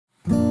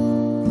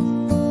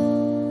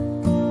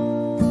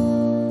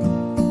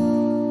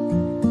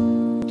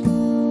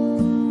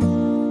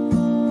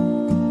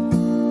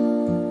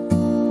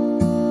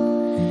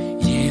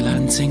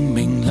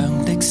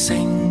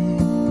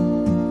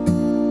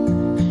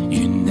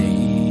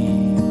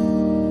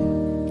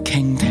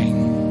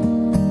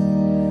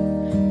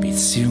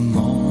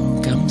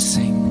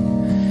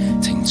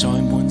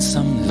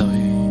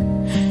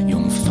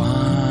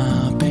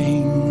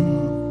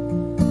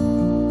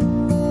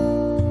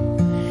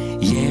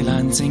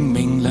正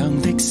明亮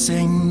的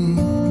星，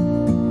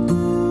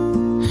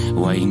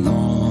為愛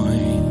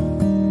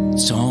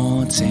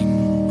佐證，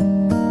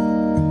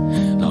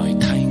來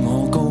替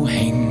我高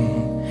興。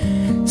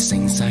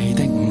盛世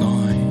的愛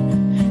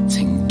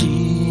情堅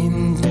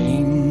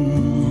定，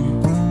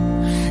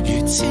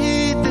如此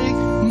的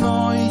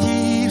愛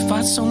意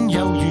發送，猶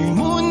如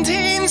滿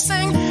天星，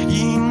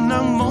燃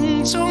亮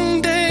夢中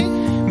的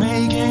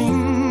美景。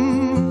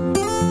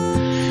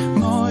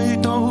愛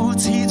到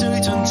似醉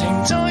盡情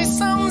在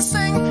心聲，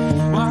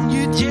橫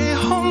越夜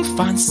空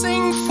繁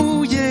星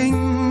呼應。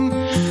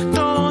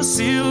多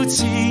少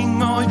次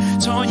愛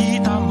錯意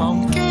淡忘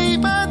記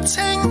不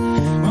清，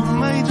迷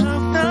迷着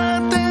他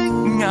的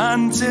眼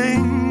睛。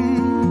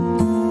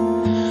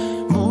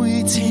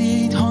每次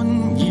看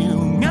耀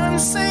眼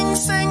星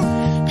星，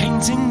平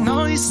靜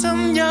內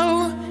心有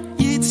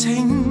熱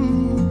情。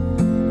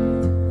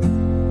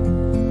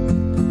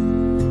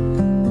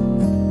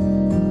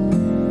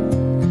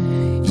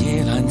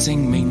夜闌靜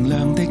明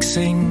亮的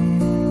星，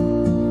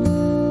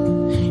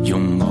用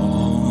我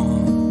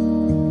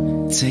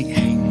即興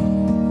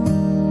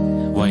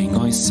為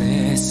愛寫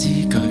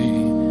詩句，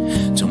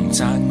頌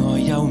讚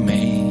愛優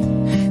美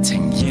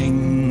情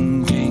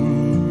應景。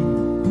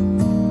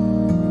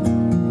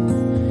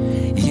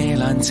夜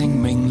闌靜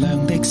明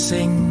亮的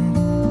星，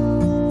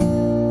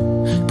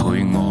陪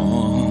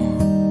我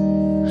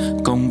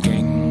恭敬，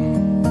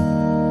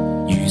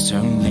遇上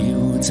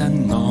了真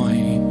愛，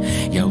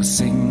又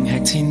勝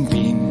吃千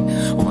遍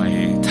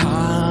為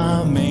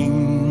他命。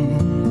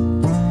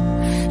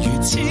如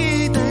此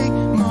的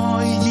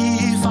愛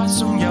意發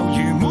送，猶如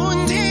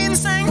滿天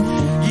星，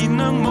燃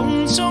亮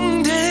夢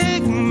中的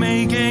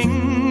美景。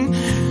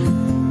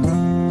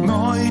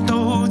愛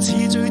到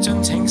似醉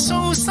盡情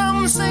訴心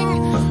聲，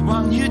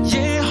橫越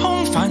夜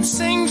空繁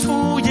星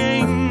呼應。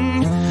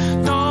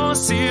多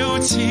少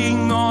次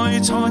愛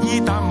錯意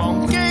淡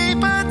忘記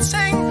不清，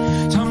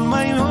沉迷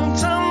我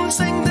真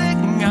星的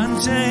眼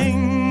睛。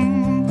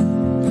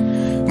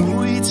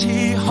每次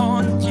看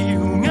耀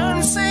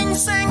眼星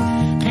星，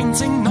平靜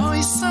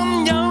內心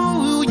有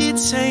熱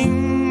情。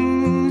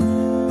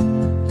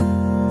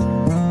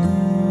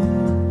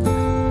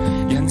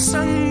人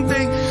生的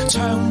暢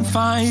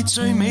快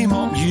最美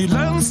莫如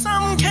兩心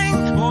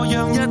傾，和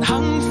洋溢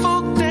幸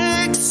福的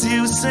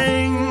笑聲。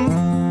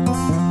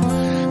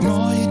愛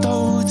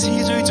到似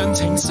醉盡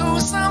情訴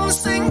心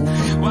聲，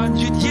橫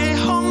越夜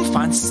空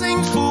繁星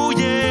呼應。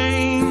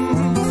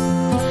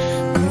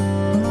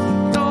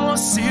多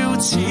少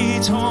次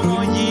錯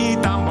愛已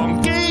淡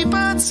忘記不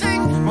清，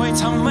為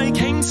尋覓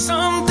傾心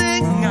的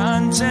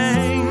眼睛。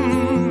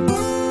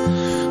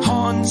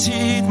看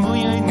切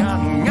每日眼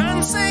眼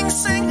星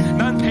星，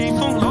難平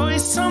復內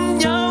心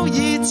有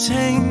熱情。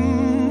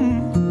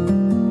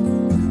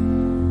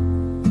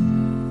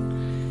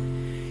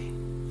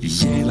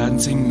夜闌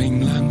靜明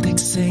亮的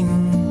星，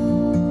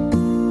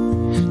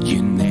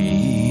願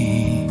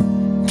你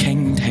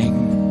傾聽，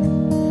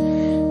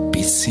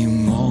別笑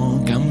我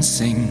感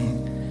性，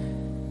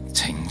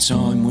情在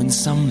滿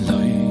心裏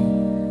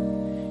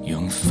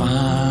融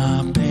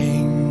化冰。